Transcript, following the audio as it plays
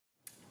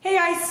Hey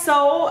guys,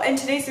 so in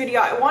today's video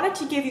I wanted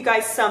to give you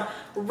guys some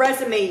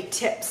resume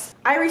tips.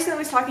 I recently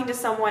was talking to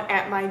someone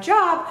at my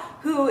job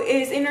who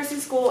is in nursing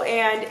school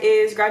and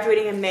is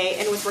graduating in May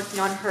and was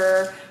working on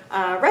her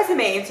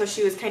resume, and so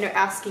she was kind of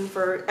asking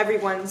for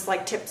everyone's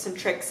like tips and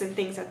tricks and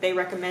things that they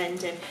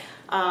recommend, and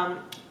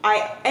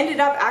I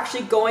ended up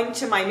actually going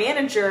to my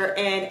manager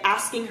and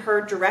asking her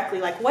directly,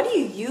 like, what do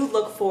you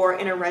look for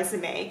in a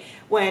resume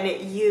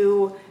when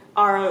you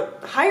are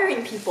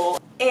hiring people?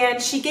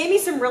 And she gave me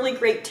some really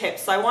great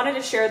tips, so I wanted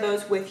to share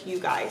those with you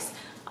guys.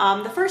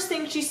 The first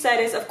thing she said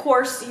is, of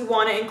course, you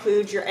want to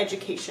include your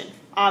education,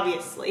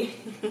 obviously.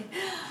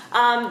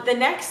 The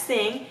next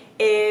thing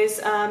is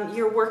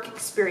your work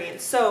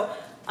experience. So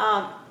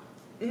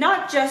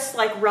not just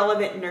like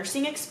relevant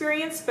nursing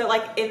experience, but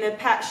like in the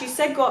past, she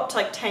said go up to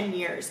like 10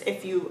 years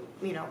if you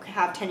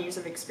have 10 years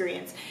of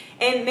experience.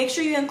 And make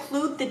sure you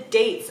include the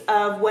dates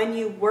of when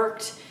you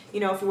worked.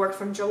 If you worked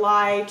from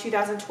July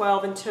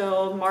 2012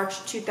 until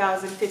March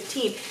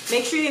 2015,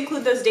 make sure you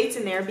include those dates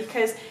in there,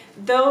 because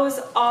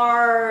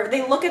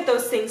they look at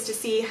those things to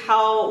see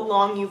how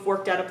long you've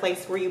worked at a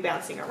place, were you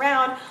bouncing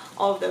around,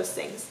 all of those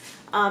things.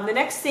 The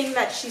next thing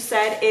that she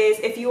said is,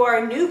 if you are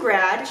a new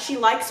grad, she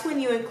likes when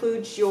you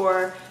include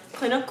your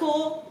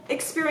clinical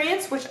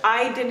experience, which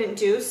I didn't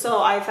do,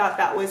 so I thought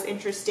that was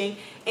interesting.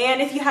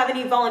 And if you have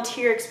any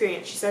volunteer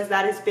experience, she says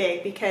that is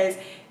big, because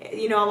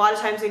a lot of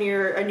times when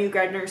you're a new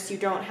grad nurse, you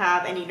don't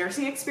have any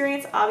nursing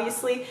experience,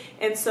 obviously,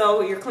 and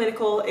so your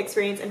clinical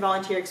experience and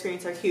volunteer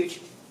experience are huge.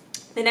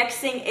 The next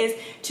thing is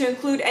to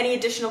include any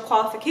additional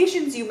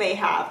qualifications you may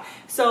have.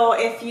 So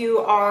if you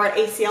are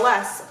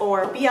ACLS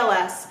or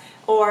BLS,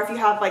 or if you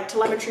have like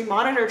telemetry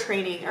monitor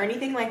training or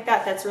anything like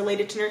that that's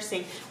related to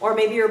nursing, or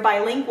maybe you're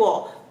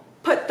bilingual,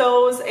 put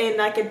those in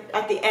like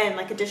at the end,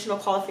 like additional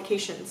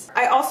qualifications.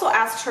 I also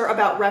asked her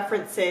about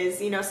references.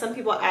 Some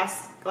people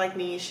ask like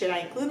me, should I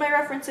include my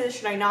references,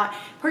 should I not?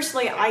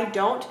 Personally, I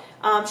don't.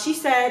 She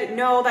said,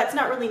 no, that's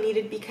not really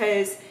needed,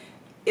 because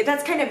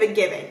that's kind of a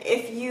given.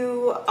 If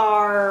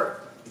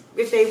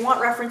they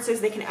want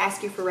references, they can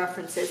ask you for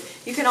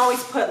references. You can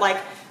always put like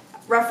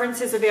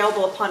references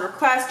available upon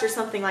request or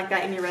something like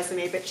that in your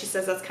resume, but she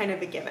says that's kind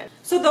of a given.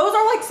 So those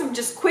are like some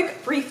just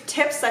quick brief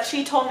tips that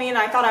she told me, and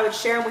I thought I would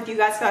share them with you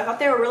guys because I thought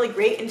they were really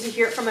great, and to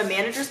hear it from a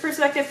manager's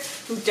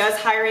perspective who does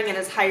hiring and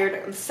has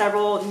hired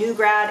several new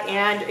grad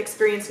and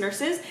experienced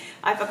nurses,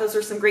 I thought those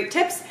were some great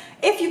tips.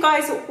 If you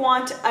guys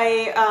want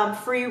a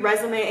free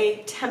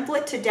resume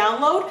template to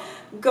download,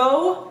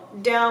 go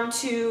down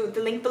to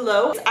the link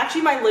below. It's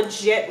actually my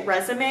legit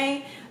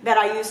resume that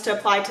I used to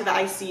apply to the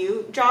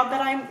ICU job that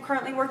I'm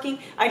currently working.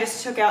 I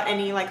just took out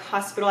any like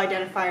hospital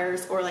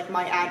identifiers or like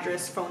my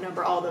address, phone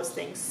number, all those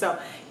things. So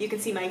you can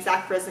see my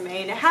exact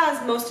resume, and it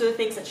has most of the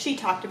things that she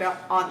talked about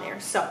on there.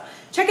 So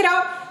check it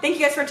out. Thank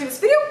you guys for watching this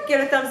video.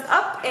 Give it a thumbs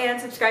up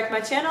and subscribe to my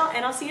channel,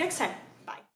 and I'll see you next time.